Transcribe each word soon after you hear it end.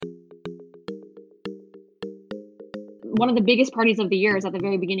one of the biggest parties of the year is at the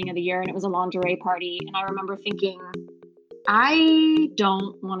very beginning of the year, and it was a lingerie party. And I remember thinking, I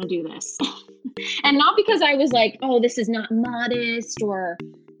don't want to do this. And not because I was like, oh, this is not modest or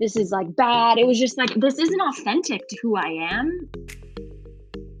this is like bad. It was just like, this isn't authentic to who I am.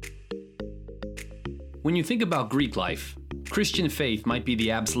 When you think about Greek life, Christian faith might be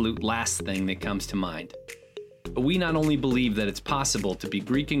the absolute last thing that comes to mind. But we not only believe that it's possible to be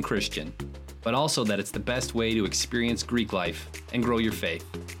Greek and Christian, but also that it's the best way to experience Greek life and grow your faith.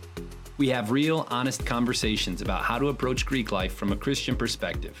 We have real, honest conversations about how to approach Greek life from a Christian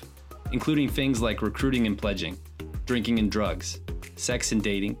perspective, including things like recruiting and pledging, drinking and drugs, sex and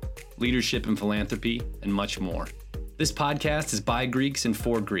dating, leadership and philanthropy, and much more. This podcast is by Greeks and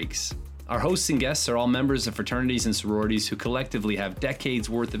for Greeks. Our hosts and guests are all members of fraternities and sororities who collectively have decades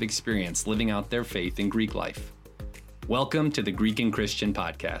worth of experience living out their faith in Greek life. Welcome to the Greek and Christian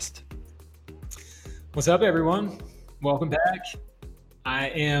Podcast. What's up, everyone? Welcome back. I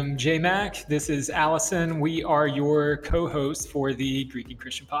am J-Mac. This is Allison. We are your co-hosts for the Greek and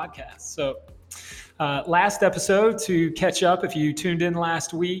Christian Podcast. So last episode, to catch up, if you tuned in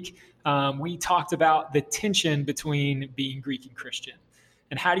last week, we talked about the tension between being Greek and Christian.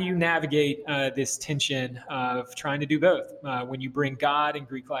 And how do you navigate this tension of trying to do both? When you bring God and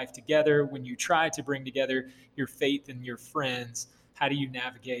Greek life together, when you try to bring together your faith and your friends, how do you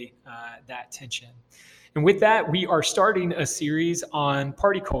navigate that tension? And with that, we are starting a series on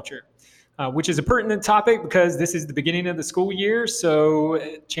party culture, which is a pertinent topic because this is the beginning of the school year. So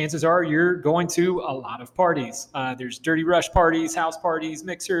chances are you're going to a lot of parties. There's dirty rush parties, house parties,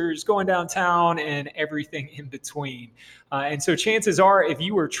 mixers, going downtown, and everything in between. And so chances are if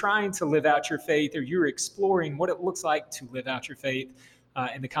you are trying to live out your faith or you're exploring what it looks like to live out your faith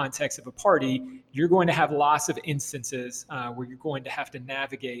in the context of a party, you're going to have lots of instances where you're going to have to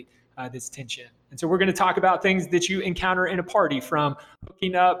navigate this tension. And so we're going to talk about things that you encounter in a party, from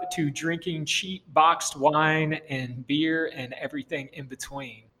hooking up to drinking cheap boxed wine and beer and everything in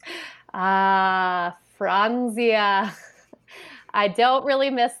between. Franzia. I don't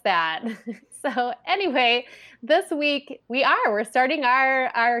really miss that. So anyway, this week we're starting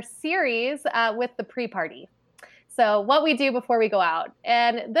our series with the pre-party. So what we do before we go out.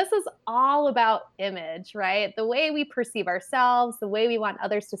 And this is all about image, right? The way we perceive ourselves, the way we want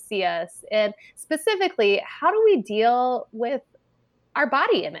others to see us. And specifically, how do we deal with our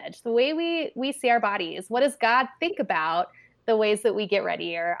body image, the way we see our bodies? What does God think about the ways that we get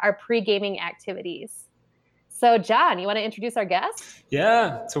ready, or our pre-gaming activities? So John, you want to introduce our guest?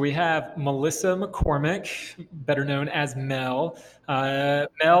 Yeah, so we have Melissa McCormick, better known as Mel.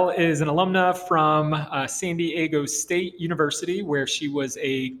 Mel is an alumna from San Diego State University, where she was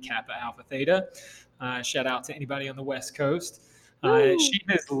a Kappa Alpha Theta. Shout out to anybody on the West Coast. She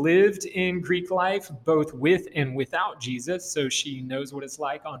has lived in Greek life, both with and without Jesus, so she knows what it's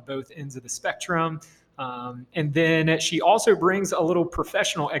like on both ends of the spectrum. And then she also brings a little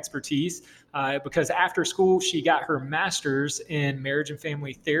professional expertise because after school, she got her master's in marriage and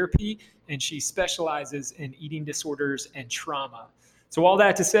family therapy, and she specializes in eating disorders and trauma. So all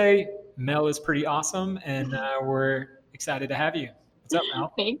that to say, Mel is pretty awesome, and we're excited to have you. What's up,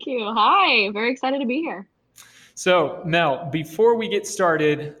 Mel? Thank you. Hi, very excited to be here. So, Mel, before we get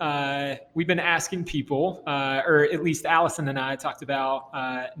started, we've been asking people, or at least Allison and I talked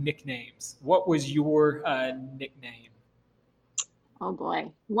about nicknames. What was your nickname? Oh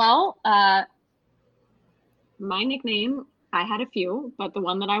boy. Well, my nickname, I had a few, but the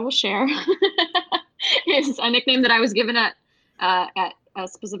one that I will share is a nickname that I was given at a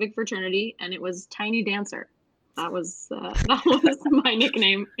specific fraternity, and it was Tiny Dancer. That was my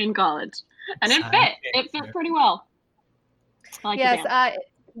nickname in college, and it fit pretty well. Yes,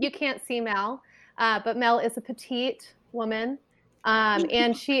 you can't see Mel, but Mel is a petite woman,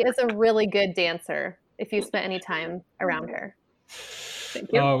 and she is a really good dancer if you spent any time around her.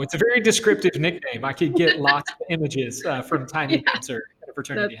 Thank you. Oh, it's a very descriptive nickname. I could get lots of images from Tiny Dancer at a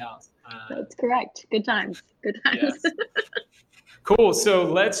fraternity house. That's correct. Good times. Good times. Yes. Cool. So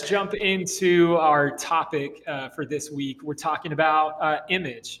let's jump into our topic for this week. We're talking about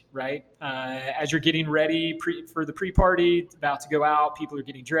image, right? As you're getting ready for the pre-party, about to go out, people are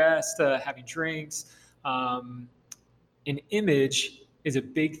getting dressed, having drinks. An image is a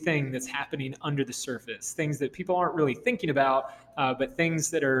big thing that's happening under the surface, things that people aren't really thinking about, but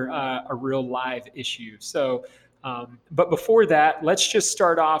things that are a real live issue. So, but before that, let's just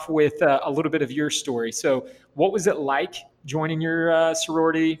start off with a little bit of your story. So what was it like joining your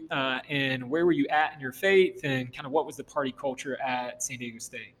sorority, and where were you at in your faith, and kind of what was the party culture at San Diego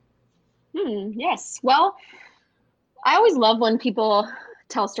State? Yes. Well, I always love when people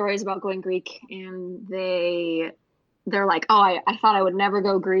tell stories about going Greek and they they're like, oh, I thought I would never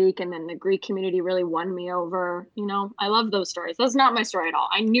go Greek. And then the Greek community really won me over. I love those stories. That's not my story at all.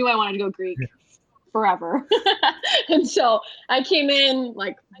 I knew I wanted to go Greek forever. And so I came in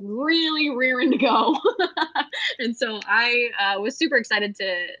like really rearing to go. And so I was super excited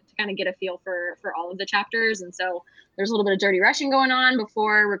to kind of get a feel for all of the chapters. And so there's a little bit of dirty rushing going on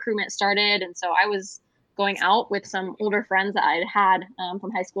before recruitment started. And so I was going out with some older friends that I'd had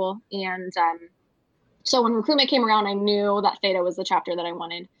from high school. And so when recruitment came around, I knew that Theta was the chapter that I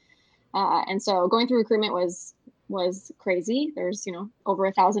wanted. And so going through recruitment was crazy. There's, over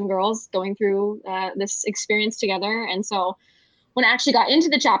 1,000 girls going through this experience together. And so when I actually got into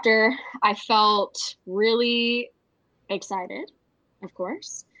the chapter, I felt really excited, of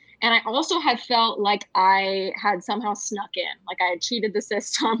course. And I also had felt like I had somehow snuck in, like I had cheated the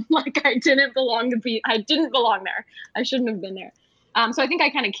system, like I didn't belong there. I shouldn't have been there. So I think I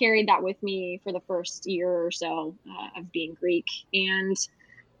kind of carried that with me for the first year or so of being Greek. And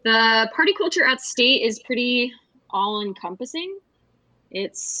the party culture at State is pretty all-encompassing.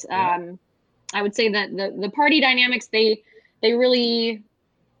 It's I would say that the party dynamics, they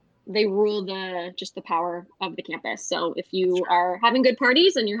rule the power of the campus. So if you are having good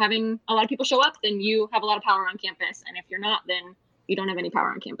parties and you're having a lot of people show up, then you have a lot of power on campus. And if you're not, then you don't have any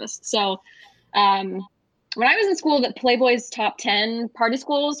power on campus. So when I was in school, the Playboy's top 10 party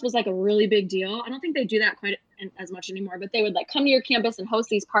schools was like a really big deal. I don't think they do that quite as much anymore, but they would like come to your campus and host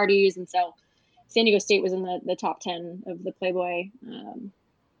these parties. And so San Diego State was in the top 10 of the Playboy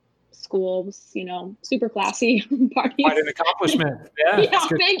schools, super classy parties. Quite an accomplishment. Yeah,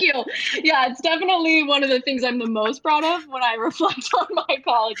 thank you. Yeah, it's definitely one of the things I'm the most proud of when I reflect on my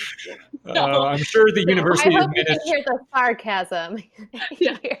college experience. I'm sure the university. I hope you can hear the sarcasm.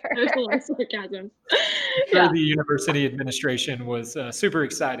 Yeah, there's a lot of sarcasm. The university administration was super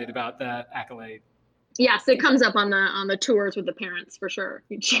excited about that accolade. Yes, it comes up on the tours with the parents for sure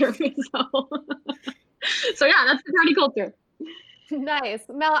each year. So yeah, that's the party culture. Nice.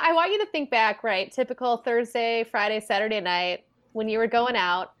 Mel, I want you to think back, right? Typical Thursday, Friday, Saturday night when you were going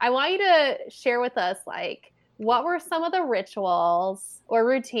out. I want you to share with us, like, what were some of the rituals or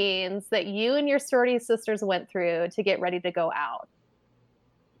routines that you and your sorority sisters went through to get ready to go out?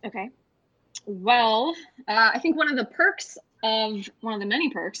 Okay. Well, I think one of the many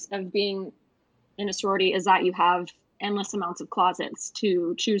perks of being in a sorority is that you have endless amounts of closets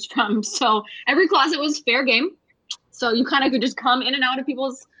to choose from. So every closet was fair game. So you kind of could just come in and out of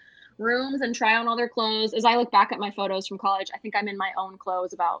people's rooms and try on all their clothes. As I look back at my photos from college, I think I'm in my own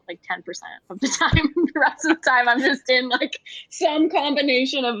clothes about like 10% of the time. The rest of the time I'm just in like some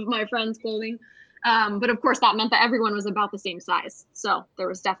combination of my friends' clothing. But of course that meant that everyone was about the same size. So there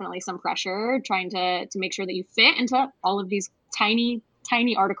was definitely some pressure trying to make sure that you fit into all of these tiny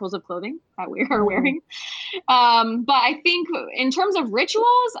articles of clothing that we are wearing. But I think in terms of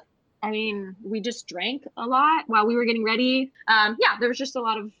rituals, I mean, we just drank a lot while we were getting ready. There was just a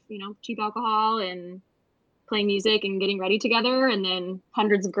lot of, cheap alcohol and playing music and getting ready together. And then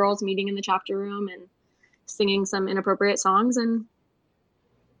hundreds of girls meeting in the chapter room and singing some inappropriate songs and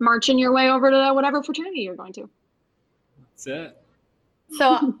marching your way over to whatever fraternity you're going to. That's it.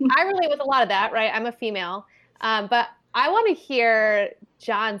 So I relate with a lot of that, right? I'm a female, but I want to hear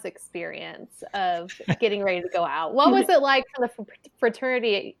John's experience of getting ready to go out. What was it like from the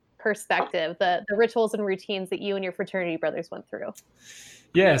fraternity perspective, the rituals and routines that you and your fraternity brothers went through?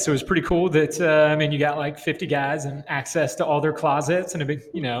 Yeah, so it was pretty cool that, you got like 50 guys and access to all their closets and a big,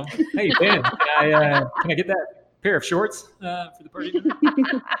 hey, Ben, can I get that pair of shorts for the party?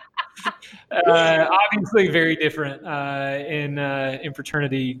 Obviously very different in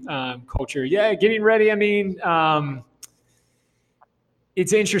fraternity culture. Yeah, getting ready,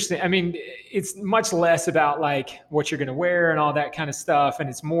 it's interesting. It's much less about like what you're going to wear and all that kind of stuff. And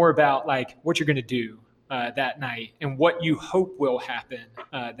it's more about like what you're going to do that night and what you hope will happen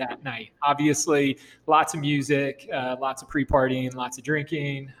that night. Obviously, lots of music, lots of pre-partying, lots of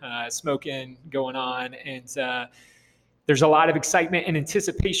drinking, smoking going on. And there's a lot of excitement and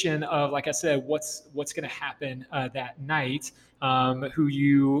anticipation of, like I said, what's going to happen that night. Who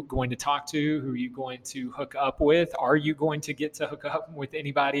you going to talk to? Who are you going to hook up with? Are you going to get to hook up with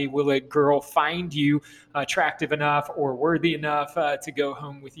anybody? Will a girl find you attractive enough or worthy enough to go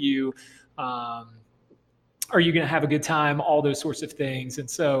home with you? Are you going to have a good time? All those sorts of things. And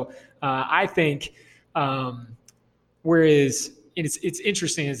so I think whereas it's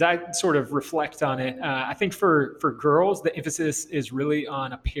interesting as I sort of reflect on it, I think for girls, the emphasis is really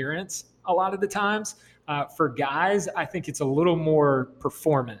on appearance a lot of the times. For guys, I think it's a little more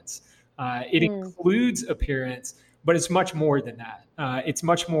performance. It includes appearance, but it's much more than that. It's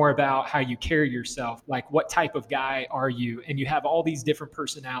much more about how you carry yourself. Like, what type of guy are you? And you have all these different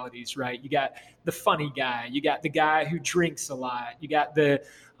personalities, right? You got the funny guy, you got the guy who drinks a lot, you got the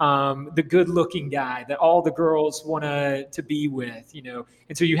good-looking guy that all the girls want to be with, you know.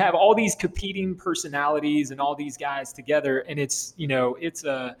 And so you have all these competing personalities and all these guys together, and it's, you know, it's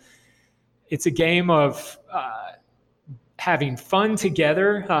a game of having fun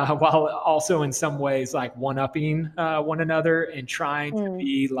together, while also in some ways like one-upping one another and trying to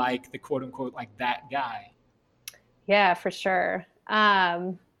be like the quote unquote like that guy. Yeah, for sure.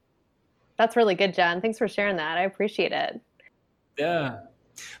 That's really good, Jen. Thanks for sharing that. I appreciate it. Yeah.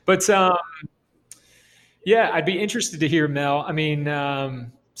 But yeah, I'd be interested to hear, Mel. I mean,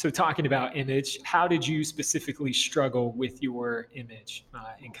 so talking about image, how did you specifically struggle with your image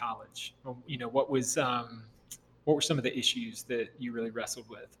in college? You know, what were some of the issues that you really wrestled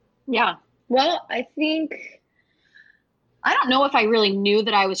with? Yeah. Well, I don't know if I really knew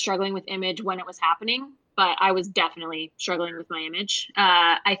that I was struggling with image when it was happening, but I was definitely struggling with my image.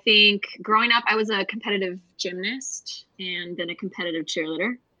 I think growing up, I was a competitive gymnast and then a competitive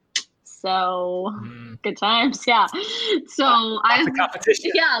cheerleader. So good times. Yeah. So lots of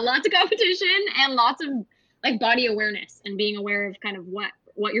competition. Yeah, lots of competition and lots of like body awareness and being aware of kind of what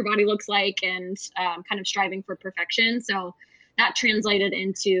your body looks like and kind of striving for perfection. So that translated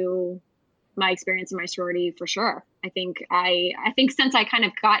into my experience in my sorority for sure. I think since I kind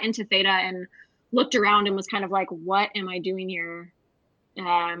of got into Theta and looked around and was kind of like, what am I doing here?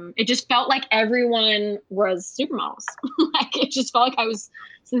 It just felt like everyone was supermodels. Like it just felt like I was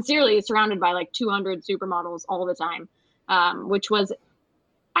sincerely surrounded by like 200 supermodels all the time, which was,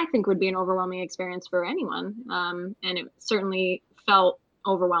 I think, would be an overwhelming experience for anyone. And it certainly felt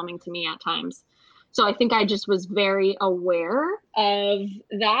overwhelming to me at times. So I think I just was very aware of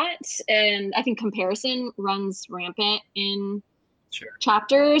that. And I think comparison runs rampant in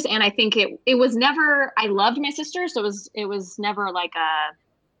chapters. And I think it was never, I loved my sisters. So it was never like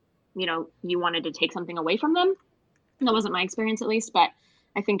you wanted to take something away from them. That wasn't my experience, at least, but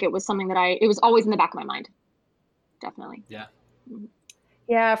I think it was something that it was always in the back of my mind. Definitely. Yeah.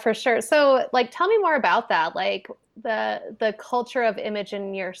 Yeah, for sure. So like, tell me more about that. Like the culture of image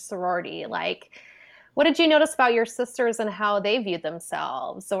in your sorority, like, what did you notice about your sisters and how they viewed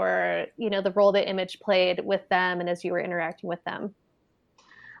themselves, or, you know, the role that image played with them and as you were interacting with them?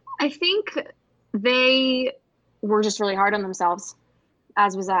 I think they were just really hard on themselves,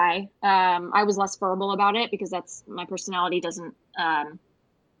 as was I. I was less verbal about it because my personality doesn't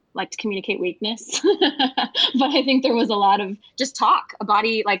like to communicate weakness. But I think there was a lot of just talk,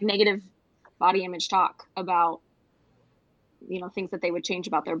 negative body image talk about, you know, things that they would change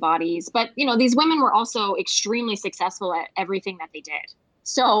about their bodies. But, you know, these women were also extremely successful at everything that they did.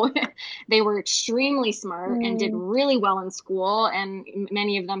 So they were extremely smart and did really well in school. And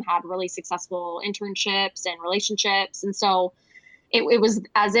many of them had really successful internships and relationships. And so it was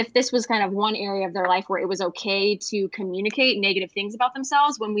as if this was kind of one area of their life where it was okay to communicate negative things about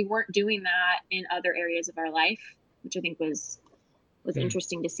themselves when we weren't doing that in other areas of our life, which I think was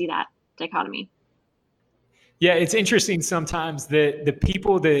interesting to see that dichotomy. Yeah, it's interesting sometimes that the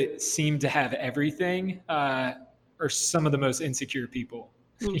people that seem to have everything are some of the most insecure people,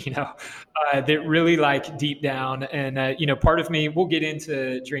 you know, that really like deep down. And, you know, part of me, we'll get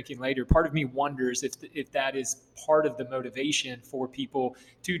into drinking later, part of me wonders if that is part of the motivation for people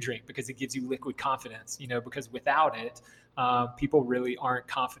to drink, because it gives you liquid confidence, you know, because without it, people really aren't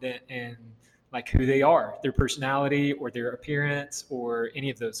confident in like who they are, their personality or their appearance or any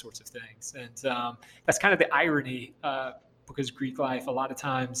of those sorts of things. And that's kind of the irony, because Greek life, a lot of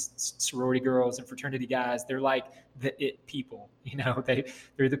times sorority girls and fraternity guys, they're like the it people, you know,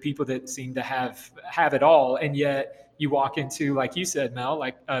 they're the people that seem to have it all. And yet you walk into, like you said, Mel,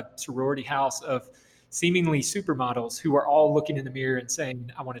 like a sorority house of seemingly supermodels who are all looking in the mirror and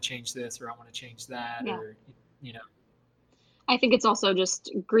saying, I want to change this, or I want to change that, or, you know. I think it's also just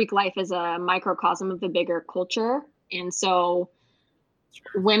Greek life is a microcosm of the bigger culture. And so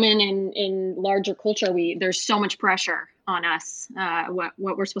women in larger culture, there's so much pressure on us, what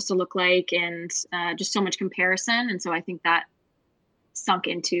we're supposed to look like, and just so much comparison. And so I think that sunk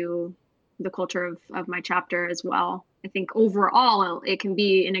into the culture of my chapter as well. I think overall it can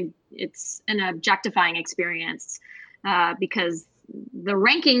be it's an objectifying experience, because the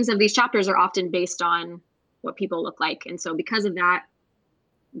rankings of these chapters are often based on what people look like. And so because of that,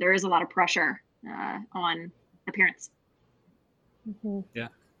 there is a lot of pressure on appearance. Mm-hmm. Yeah.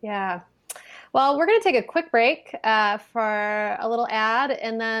 Yeah. Well, we're going to take a quick break for a little ad,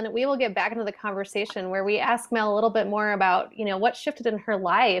 and then we will get back into the conversation where we ask Mel a little bit more about, what shifted in her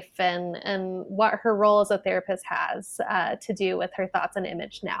life and what her role as a therapist has to do with her thoughts on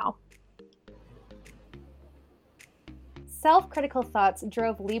image now. Self-critical thoughts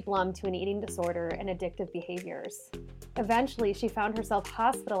drove Lee Blum to an eating disorder and addictive behaviors. Eventually, she found herself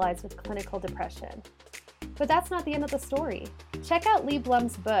hospitalized with clinical depression. But that's not the end of the story. Check out Lee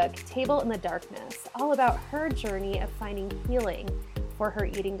Blum's book, Table in the Darkness, all about her journey of finding healing for her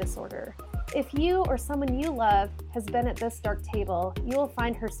eating disorder. If you or someone you love has been at this dark table, you will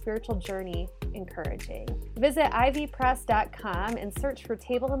find her spiritual journey encouraging. Visit ivpress.com and search for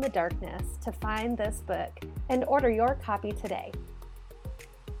Table in the Darkness to find this book and order your copy today.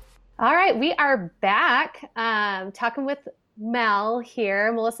 All right, we are back talking with Mel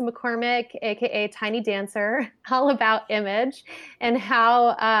here, Melissa McCormick, aka Tiny Dancer, all about image and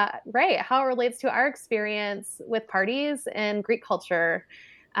how it relates to our experience with parties and Greek culture.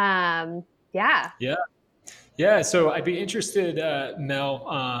 Yeah. So I'd be interested,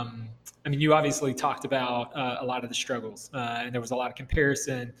 Mel. You obviously talked about a lot of the struggles, and there was a lot of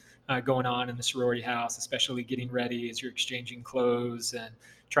comparison going on in the sorority house, especially getting ready as you're exchanging clothes and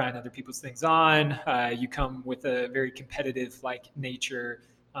trying other people's things on. You come with a very competitive nature.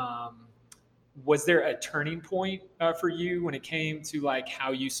 Was there a turning point for you when it came to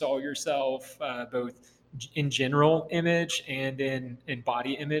how you saw yourself, both in general image and in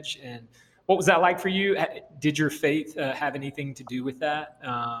body image? And what was that like for you? Did your faith have anything to do with that?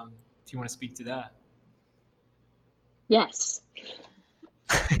 If you want to speak to that. Yes.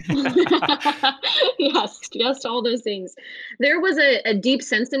 Yes, all those things. There was a deep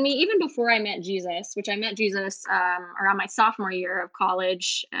sense in me, even before I met Jesus, which I met Jesus around my sophomore year of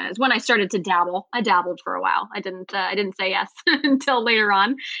college, is when I started to dabble. I dabbled for a while. I didn't say yes until later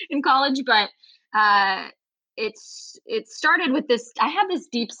on in college, but it started with this. I had this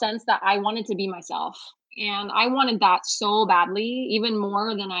deep sense that I wanted to be myself, and I wanted that so badly, even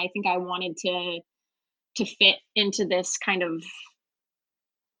more than I think I wanted to fit into this kind of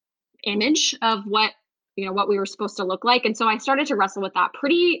image of what we were supposed to look like. And so I started to wrestle with that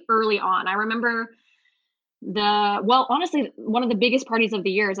pretty early on. I remember honestly, one of the biggest parties of the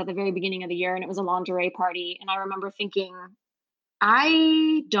year is at the very beginning of the year, and it was a lingerie party. And I remember thinking,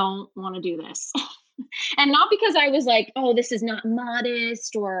 I don't want to do this. And not because I was like, oh, this is not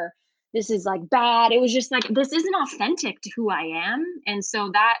modest or this is bad. It was just this isn't authentic to who I am. And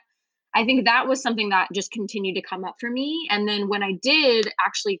so I think that was something that just continued to come up for me. And then when I did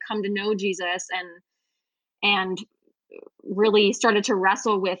actually come to know Jesus and really started to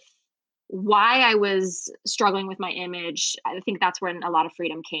wrestle with why I was struggling with my image, I think that's when a lot of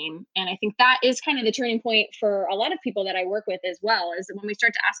freedom came. And I think that is kind of the turning point for a lot of people that I work with as well, is when we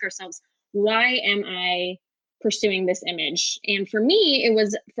start to ask ourselves, why am I pursuing this image? And for me, it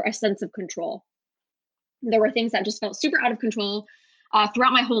was for a sense of control. There were things that just felt super out of control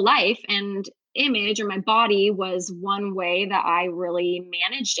throughout my whole life, and image or my body was one way that I really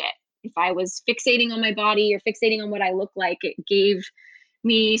managed it. If I was fixating on my body or fixating on what I looked like, it gave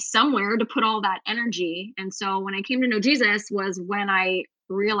me somewhere to put all that energy. And so when I came to know Jesus was when I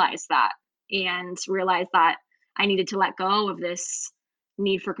realized that I needed to let go of this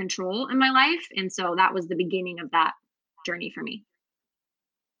need for control in my life. And so that was the beginning of that journey for me.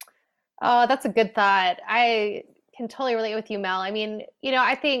 Oh, that's a good thought. I can totally relate with you, Mel.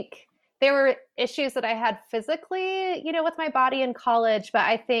 I think there were issues that I had physically, with my body in college, but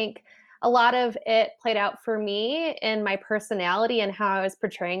I think a lot of it played out for me in my personality and how I was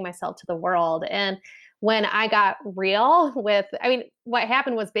portraying myself to the world. And when I got real what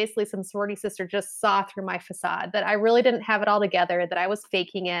happened was basically some sorority sister just saw through my facade that I really didn't have it all together, that I was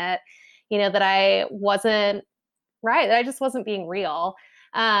faking it, that I wasn't right, that I just wasn't being real.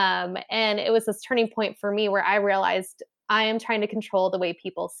 And it was this turning point for me where I realized I am trying to control the way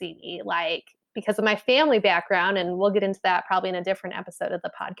people see me, because of my family background, and we'll get into that probably in a different episode of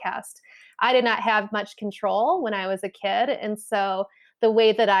the podcast. I did not have much control when I was a kid. And so the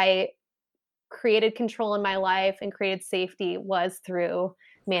way that I created control in my life and created safety was through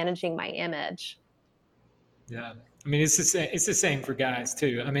managing my image. Yeah. It's the same for guys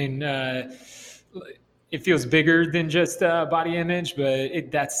too. It feels bigger than just body image,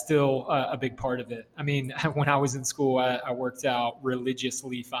 but that's still a big part of it. When I was in school, I worked out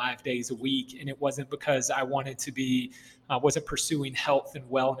religiously 5 days a week, and it wasn't because I wanted to be, wasn't pursuing health and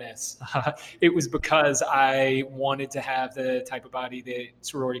wellness. It was because I wanted to have the type of body that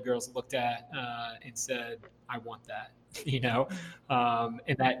sorority girls looked at and said, I want that,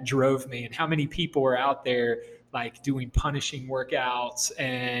 and that drove me. And how many people are out there like doing punishing workouts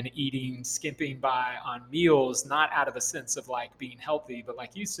and eating, skimping by on meals, not out of a sense of like being healthy, but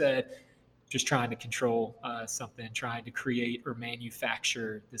like you said, just trying to control something, trying to create or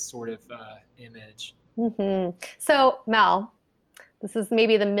manufacture this sort of image. So, Mel, this is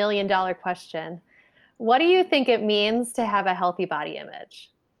maybe the $1 million question. What do you think it means to have a healthy body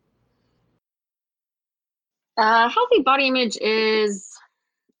image? Healthy body image is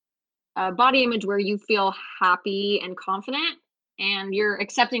a body image where you feel happy and confident and you're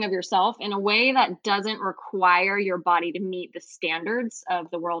accepting of yourself in a way that doesn't require your body to meet the standards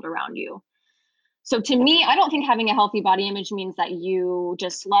of the world around you. So to me, I don't think having a healthy body image means that you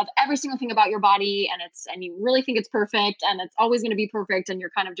just love every single thing about your body and you really think it's perfect and it's always going to be perfect and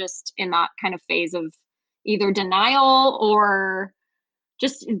you're kind of just in that kind of phase of either denial or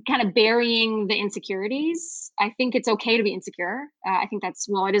just kind of burying the insecurities. I think it's okay to be insecure. I think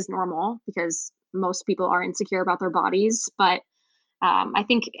it is normal because most people are insecure about their bodies. But I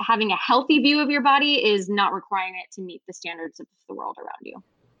think having a healthy view of your body is not requiring it to meet the standards of the world around you.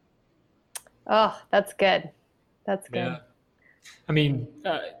 Oh, that's good. That's good. Yeah. I mean,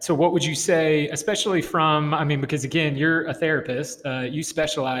 so what would you say, especially because again, you're a therapist, you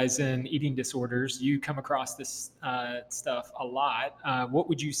specialize in eating disorders, you come across this stuff a lot. What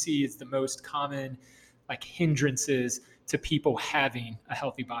would you see as the most common like hindrances to people having a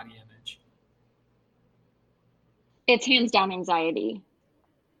healthy body image? It's hands down anxiety.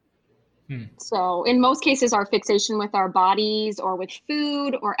 So in most cases, our fixation with our bodies or with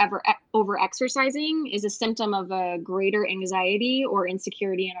food or over exercising is a symptom of a greater anxiety or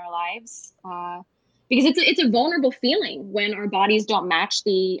insecurity in our lives. Because it's a vulnerable feeling when our bodies don't match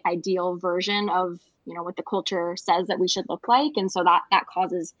the ideal version of, what the culture says that we should look like. And so that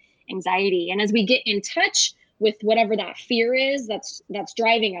causes anxiety. And as we get in touch with whatever that fear is, that's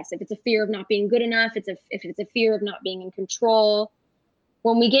driving us. If it's a fear of not being good enough, if it's a fear of not being in control,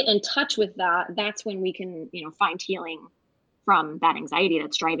 when we get in touch with that, that's when we can, find healing from that anxiety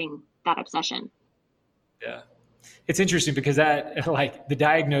that's driving that obsession. Yeah. It's interesting because that, like, the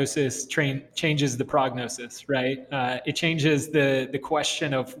diagnosis changes the prognosis, right? It changes the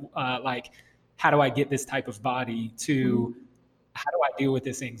question of like, how do I get this type of body to how do I deal with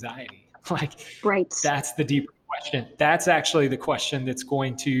this anxiety? Like, right. That's the deeper question. That's actually the question that's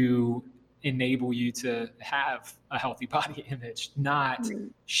going to enable you to have a healthy body image, not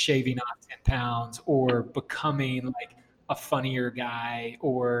shaving off 10 pounds or becoming like a funnier guy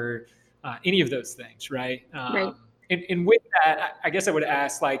or any of those things, right? Right. And with that, I guess I would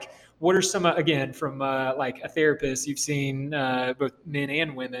ask, like, what are some, again, from like a therapist, you've seen both men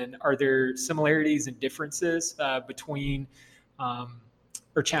and women, are there similarities and differences between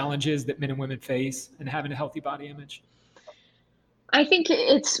or challenges that men and women face in having a healthy body image? I think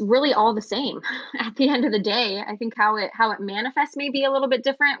it's really all the same at the end of the day. I think how it manifests may be a little bit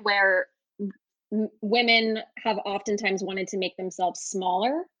different, where women have oftentimes wanted to make themselves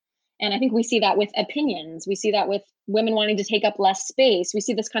smaller. And I think we see that with opinions. We see that with women wanting to take up less space. We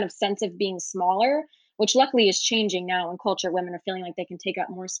see this kind of sense of being smaller, which luckily is changing now in culture. Women are feeling like they can take up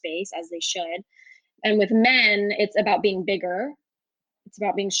more space, as they should. And with men, it's about being bigger. It's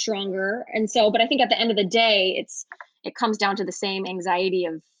about being stronger. And so, but I think at the end of the day, it comes down to the same anxiety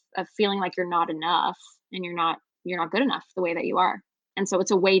of feeling like you're not enough and you're not good enough the way that you are. And so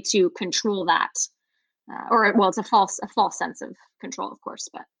it's a way to control that. It's a false sense of control, of course,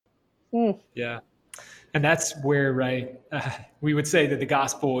 but. Yeah. And that's where, right, we would say that the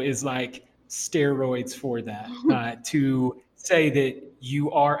gospel is like steroids for that, to say that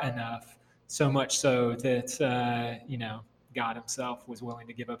you are enough, so much so that, God himself was willing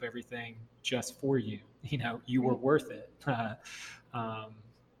to give up everything just for you. You were worth it.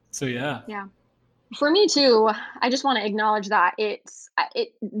 So, yeah. Yeah. For me too, I just want to acknowledge that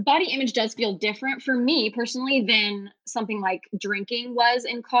body image does feel different for me personally than something like drinking was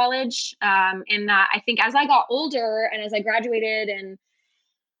in college. And that I think as I got older and as I graduated and,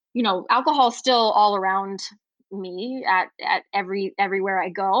 alcohol is still all around me at everywhere I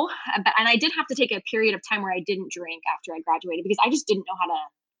go. And I did have to take a period of time where I didn't drink after I graduated because I just didn't know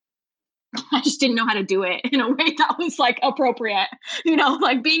how to do it in a way that was like appropriate,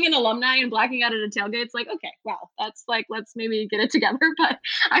 like being an alumni and blacking out at a tailgate. It's like, okay, wow, that's like, let's maybe get it together. But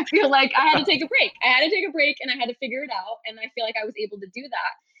I feel like I had to take a break. And I had to figure it out. And I feel like I was able to do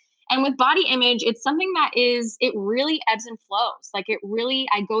that. And with body image, it's something that it really ebbs and flows. Like I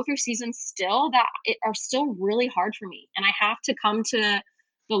go through seasons still that are still really hard for me. And I have to come to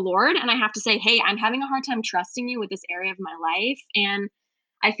the Lord and I have to say, hey, I'm having a hard time trusting you with this area of my life. And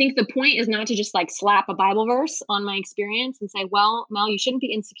I think the point is not to just like slap a Bible verse on my experience and say, well, Mel, you shouldn't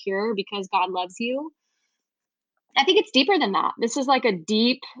be insecure because God loves you. I think it's deeper than that. This is like a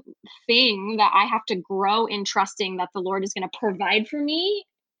deep thing that I have to grow in trusting that the Lord is going to provide for me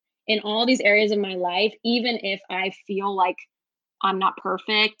in all these areas of my life, even if I feel like I'm not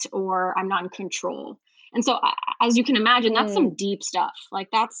perfect or I'm not in control. And so, as you can imagine, that's some deep stuff. And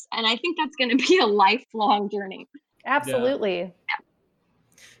I think that's going to be a lifelong journey. Absolutely. Yeah.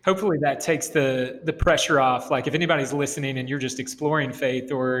 Hopefully that takes the pressure off. Like if anybody's listening and you're just exploring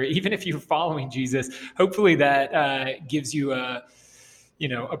faith, or even if you're following Jesus, hopefully that gives you a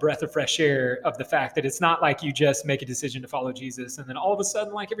breath of fresh air of the fact that it's not like you just make a decision to follow Jesus and then all of a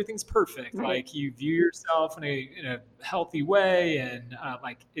sudden like everything's perfect. Right. Like you view yourself in a healthy way, and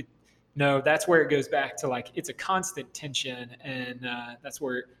no, that's where it goes back to like it's a constant tension, and that's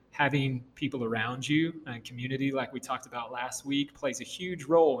where having people around you and community, like we talked about last week, plays a huge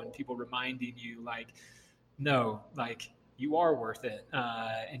role in people reminding you like, no, like you are worth it,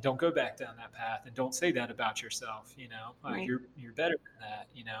 and don't go back down that path, and don't say that about yourself. Right. You're better than that.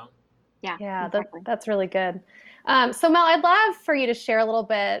 Yeah, exactly. That's really good. So Mel, I'd love for you to share a little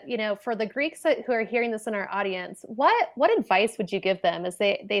bit, for the Greeks who are hearing this in our audience, what advice would you give them as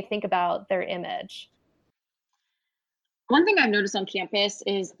they think about their image? One thing I've noticed on campus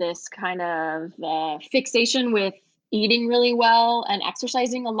is this kind of fixation with eating really well and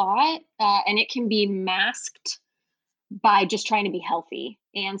exercising a lot, and it can be masked by just trying to be healthy.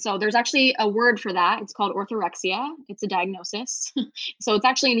 And so there's actually a word for that. It's called orthorexia. It's a diagnosis. So it's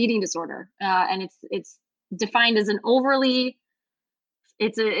actually an eating disorder, and it's defined as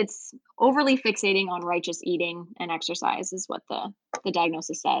it's overly fixating on righteous eating and exercise is what the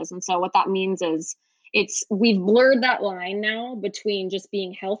diagnosis says. And so what that means is we've blurred that line now between just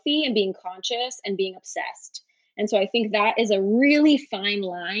being healthy and being conscious and being obsessed. And so I think that is a really fine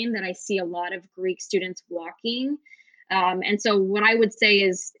line that I see a lot of Greek students walking. And so what I would say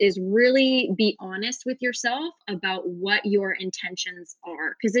is really be honest with yourself about what your intentions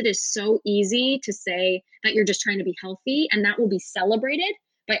are, because it is so easy to say that you're just trying to be healthy, and that will be celebrated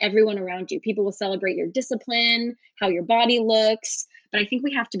by everyone around you. People will celebrate your discipline, how your body looks. But I think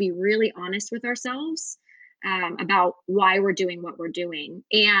we have to be really honest with ourselves about why we're doing what we're doing.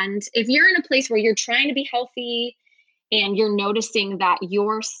 And if you're in a place where you're trying to be healthy and you're noticing that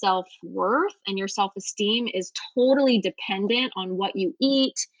your self-worth and your self-esteem is totally dependent on what you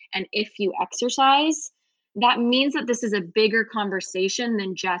eat and if you exercise, that means that this is a bigger conversation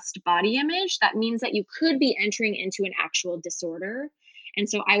than just body image. That means that you could be entering into an actual disorder. And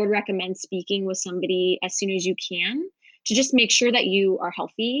so I would recommend speaking with somebody as soon as you can to just make sure that you are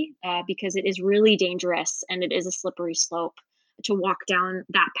healthy, because it is really dangerous and it is a slippery slope to walk down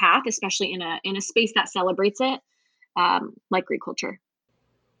that path, especially in a space that celebrates it, like Greek culture.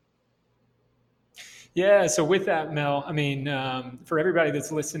 Yeah. So with that, Mel, I mean, for everybody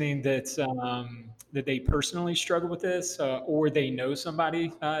that's listening that they personally struggle with this, or they know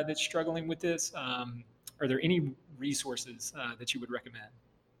somebody that's struggling with this, are there any resources that you would recommend?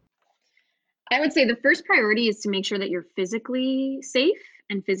 I would say the first priority is to make sure that you're physically safe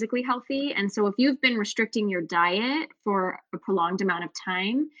and physically healthy. And so if you've been restricting your diet for a prolonged amount of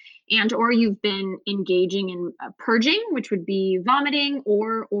time, or you've been engaging in purging, which would be vomiting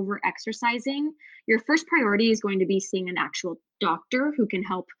or over exercising, your first priority is going to be seeing an actual doctor who can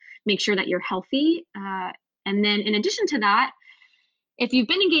help make sure that you're healthy. And then in addition to that, if you've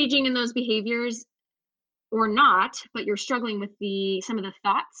been engaging in those behaviors or not, but you're struggling with some of the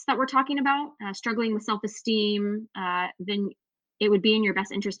thoughts that we're talking about, struggling with self-esteem, then it would be in your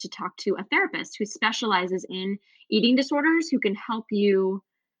best interest to talk to a therapist who specializes in eating disorders, who can help you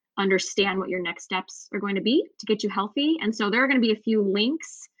understand what your next steps are going to be to get you healthy. And so there are going to be a few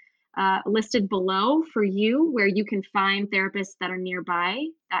links listed below for you where you can find therapists that are nearby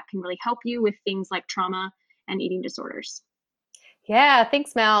that can really help you with things like trauma and eating disorders. Yeah,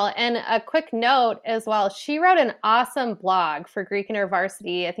 thanks, Mel. And a quick note as well, she wrote an awesome blog for Greek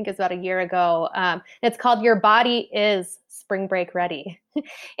InterVarsity, I think it's about a year ago. It's called Your Body is Spring Break Ready.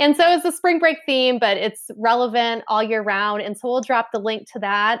 And so it's a spring break theme, but it's relevant all year round. And so we'll drop the link to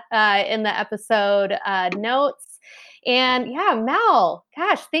that in the episode notes. And yeah, Mel,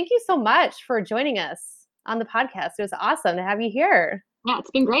 gosh, thank you so much for joining us on the podcast. It was awesome to have you here. Yeah,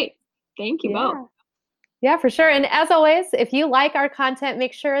 it's been great. Thank you both. Yeah, for sure. And as always, if you like our content,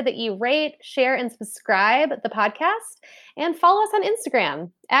 make sure that you rate, share, and subscribe the podcast and follow us on Instagram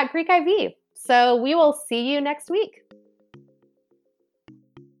 @GreekIV. So we will see you next week.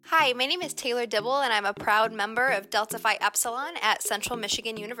 Hi, my name is Taylor Dibble, and I'm a proud member of Delta Phi Epsilon at Central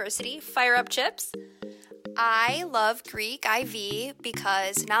Michigan University. Fire up, chips! I love Greek IV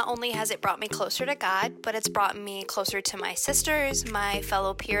because not only has it brought me closer to God, but it's brought me closer to my sisters, my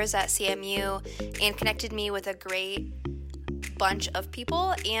fellow peers at CMU, and connected me with a great bunch of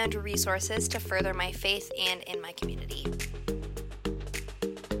people and resources to further my faith and in my community.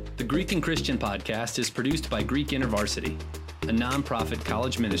 The Greek and Christian podcast is produced by Greek InterVarsity, a nonprofit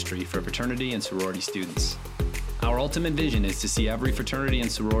college ministry for fraternity and sorority students. Our ultimate vision is to see every fraternity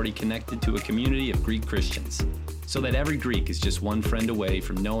and sorority connected to a community of Greek Christians, so that every Greek is just one friend away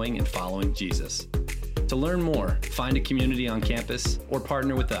from knowing and following Jesus. To learn more, find a community on campus, or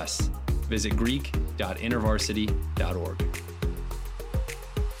partner with us, visit greek.intervarsity.org.